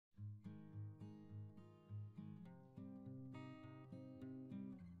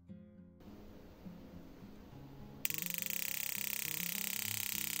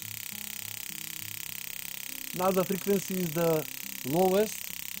now the frequency is the lowest.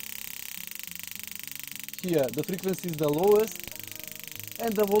 Here the frequency is the lowest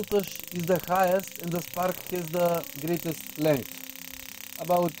and the voltage is the highest, and the spark has the greatest length,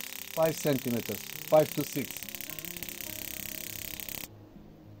 about 5 centimeters, 5 to 6.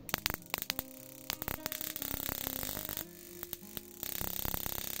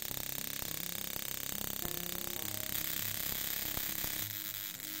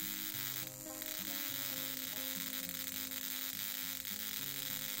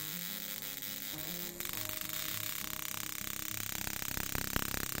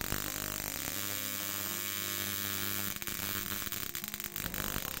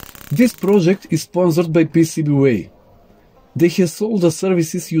 This project is sponsored by PCBWay. They have all the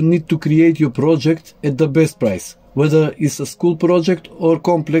services you need to create your project at the best price, whether it's a school project or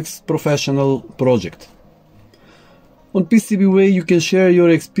complex professional project. On PCBWay you can share your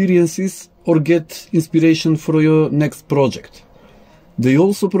experiences or get inspiration for your next project. They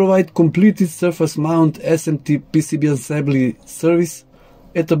also provide completed surface mount SMT PCB assembly service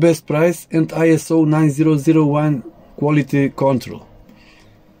at the best price and ISO 9001 quality control.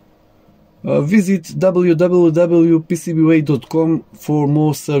 Visit www.pcbway.com for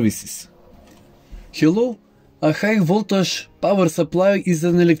more services. Hello, a high voltage power supply is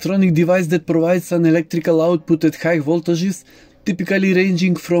an electronic device that provides an electrical output at high voltages, typically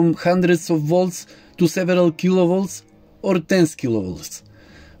ranging from hundreds of volts to several kilovolts or tens kilovolts.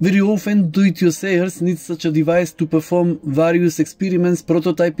 Very often, do-it-yourselfers need such a device to perform various experiments,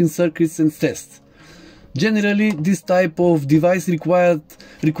 prototyping circuits and tests. Generally, this type of device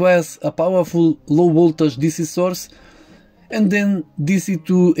requires a powerful low-voltage DC source and then DC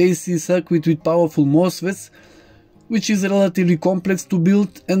to AC circuit with powerful MOSFETs, which is relatively complex to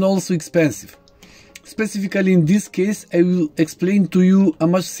build and also expensive. Specifically in this case, I will explain to you a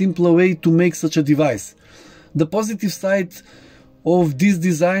much simpler way to make such a device. The positive side of this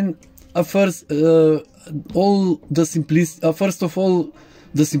design are first of all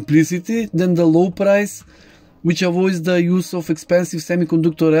the simplicity, then the low price, which avoids the use of expensive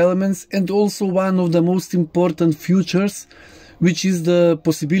semiconductor elements, and also one of the most important features, which is the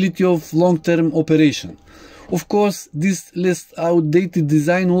possibility of long-term operation. Of course, this less outdated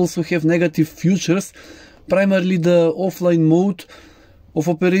design also have negative features, primarily the offline mode of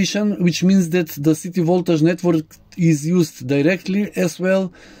operation, which means that the city voltage network is used directly, as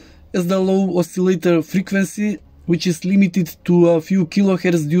well as the low oscillator frequency, which is limited to a few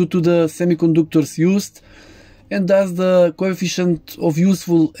kilohertz due to the semiconductors used, and thus the coefficient of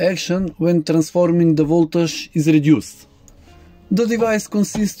useful action when transforming the voltage is reduced. The device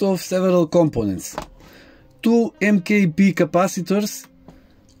consists of several components. 2 MKP capacitors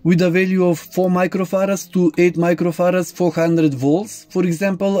with a value of 4 microfarads to 8 microfarads 400 volts. For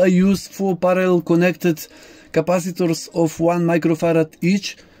example, I use 4 parallel connected capacitors of 1 microfarad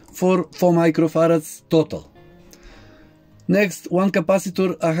each for 4 microfarads total. Next, one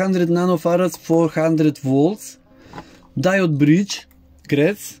capacitor 100 nanofarads 400 volts, diode bridge,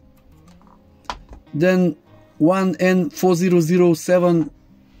 GRETs, then one N4007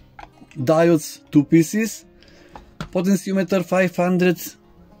 diodes 2 pieces, potentiometer 500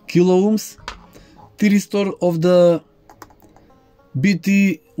 kilo ohms, thyristor of the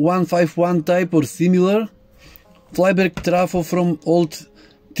BT151 type or similar, flyback trafo from old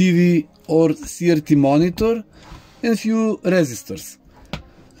TV or CRT monitor, and few resistors.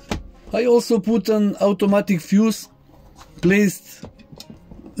 I also put an automatic fuse placed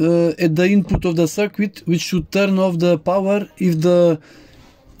at the input of the circuit, which should turn off the power if the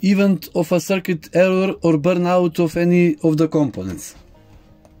event of a circuit error or burnout of any of the components.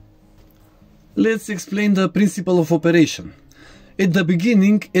 Let's explain the principle of operation. At the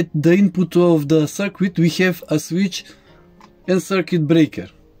beginning, at the input of the circuit, we have a switch and circuit breaker.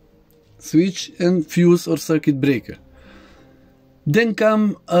 Switch and fuse or circuit breaker. Then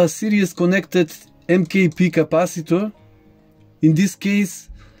come a series connected MKP capacitor, in this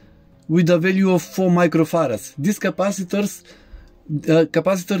case with a value of 4 microfarads. This capacitor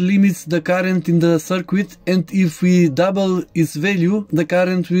limits the current in the circuit, and if we double its value, the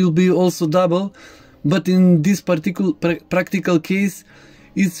current will be also double, but in this particular practical case,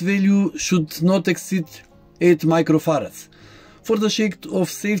 its value should not exceed 8 microfarads. For the sake of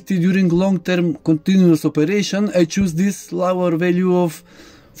safety during long-term continuous operation, I choose this lower value of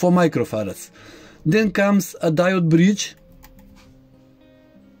 4 microfarads. Then comes a diode bridge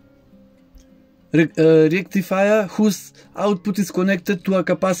rectifier whose output is connected to a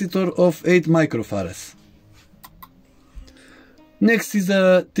capacitor of 8 microfarads. Next is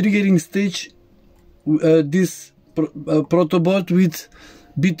a triggering stage, this protoboard with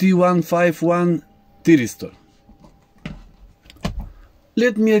BT151 thyristor.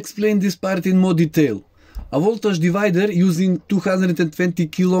 Let me explain this part in more detail. A voltage divider using 220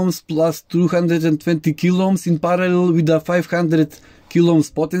 kiloohms plus 220 kiloohms in parallel with a 500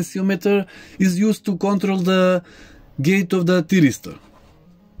 kiloohms potentiometer is used to control the gate of the thyristor.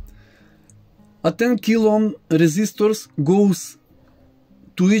 A 10 kiloohm resistor goes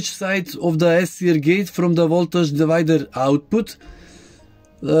to each side of the SCR gate from the voltage divider output,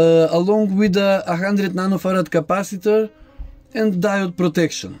 along with a 100 nanofarad capacitor and diode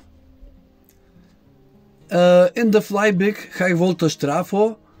protection. And the flyback high voltage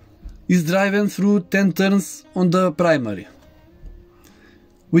trafo is driven through 10 turns on the primary.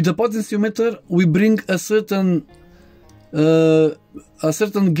 With the potentiometer we bring a certain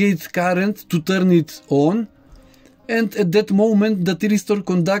gate current to turn it on, and at that moment the thyristor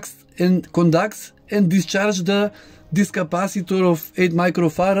conducts and discharges this capacitor of 8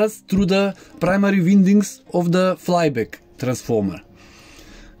 microfarads through the primary windings of the flyback transformer.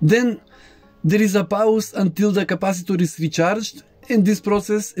 Then there is a pause until the capacitor is recharged, and this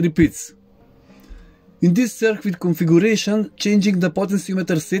process repeats. In this circuit configuration, changing the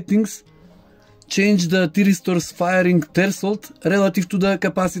potentiometer settings change the thyristor's firing threshold relative to the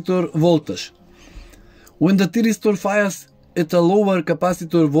capacitor voltage. When the thyristor fires at a lower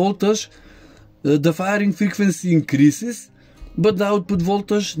capacitor voltage, the firing frequency increases, but the output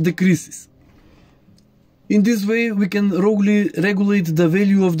voltage decreases. In this way we can regulate the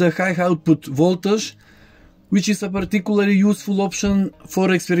value of the high output voltage, which is a particularly useful option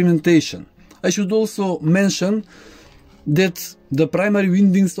for experimentation. I should also mention that the primary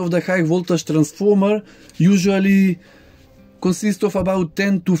windings of the high voltage transformer usually consist of about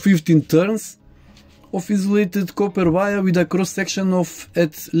 10 to 15 turns of isolated copper wire with a cross section of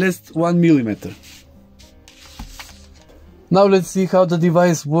at least 1 mm. Now let's see how the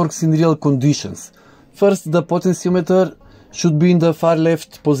device works in real conditions. First, the potentiometer should be in the far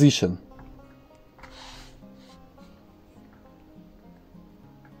left position.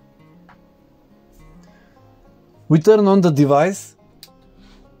 We turn on the device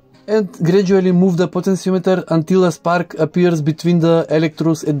and gradually move the potentiometer until a spark appears between the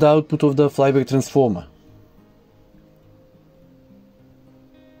electrodes at the output of the flyback transformer.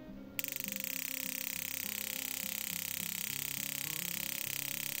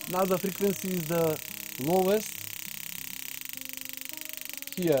 Now the frequency is the lowest.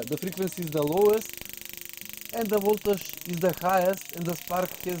 Here the frequency is the lowest and the voltage is the highest, and the spark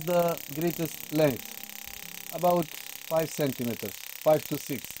has the greatest length, about 5 centimeters, 5 to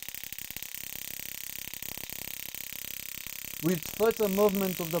 6. With further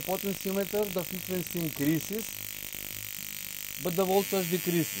movement of the potentiometer, the frequency increases, but the voltage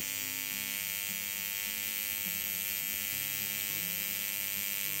decreases.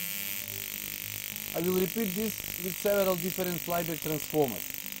 I will repeat this with several different flyback transformers.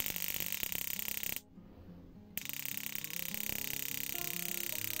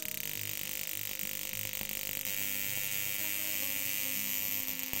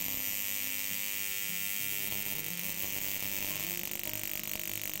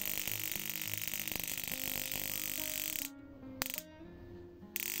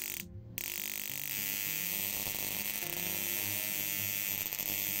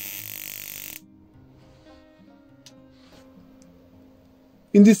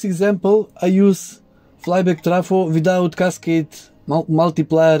 In this example, I use flyback trafo without cascade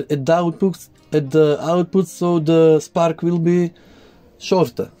multiplier at the output, so the spark will be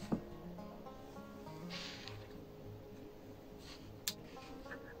shorter.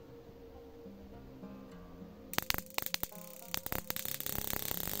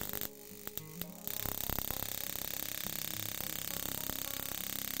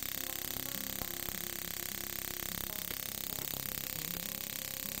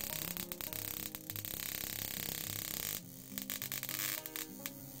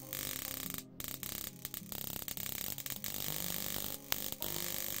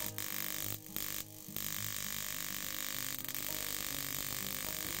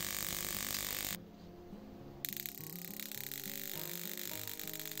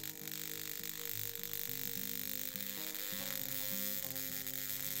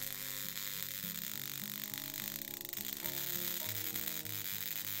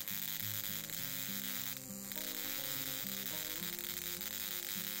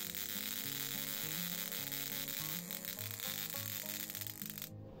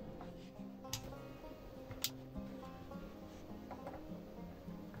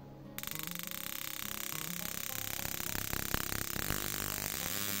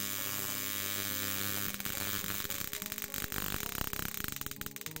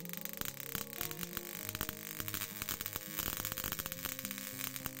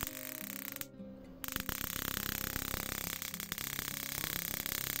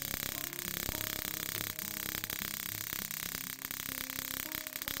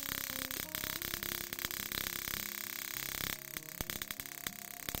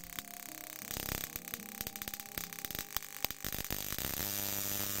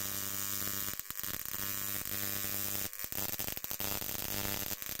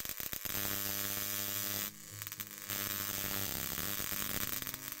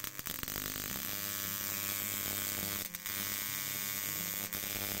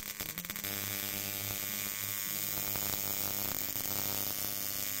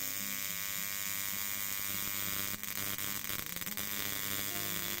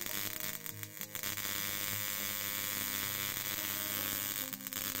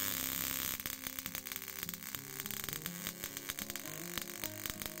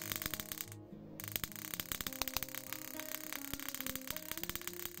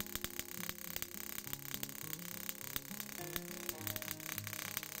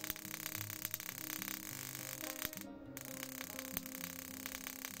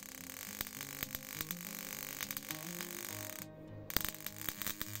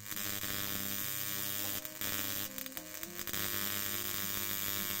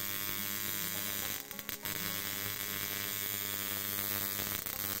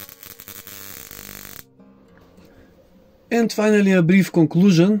 And finally, a brief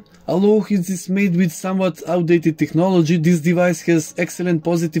conclusion. Although it is made with somewhat outdated technology, this device has excellent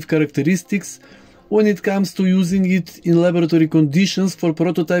positive characteristics when it comes to using it in laboratory conditions for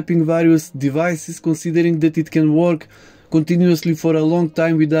prototyping various devices, considering that it can work continuously for a long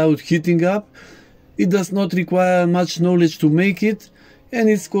time without heating up. It does not require much knowledge to make it, and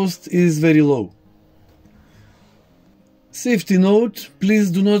its cost is very low. Safety note: please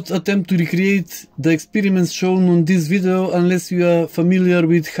do not attempt to recreate the experiments shown on this video unless you are familiar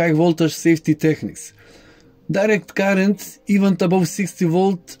with high voltage safety techniques. Direct current, even above 60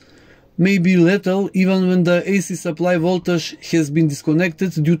 volt, may be lethal even when the AC supply voltage has been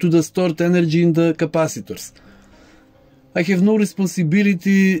disconnected due to the stored energy in the capacitors. I have no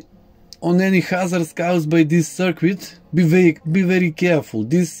responsibility on any hazards caused by this circuit. Be very careful.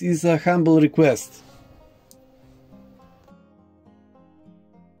 This is a humble request.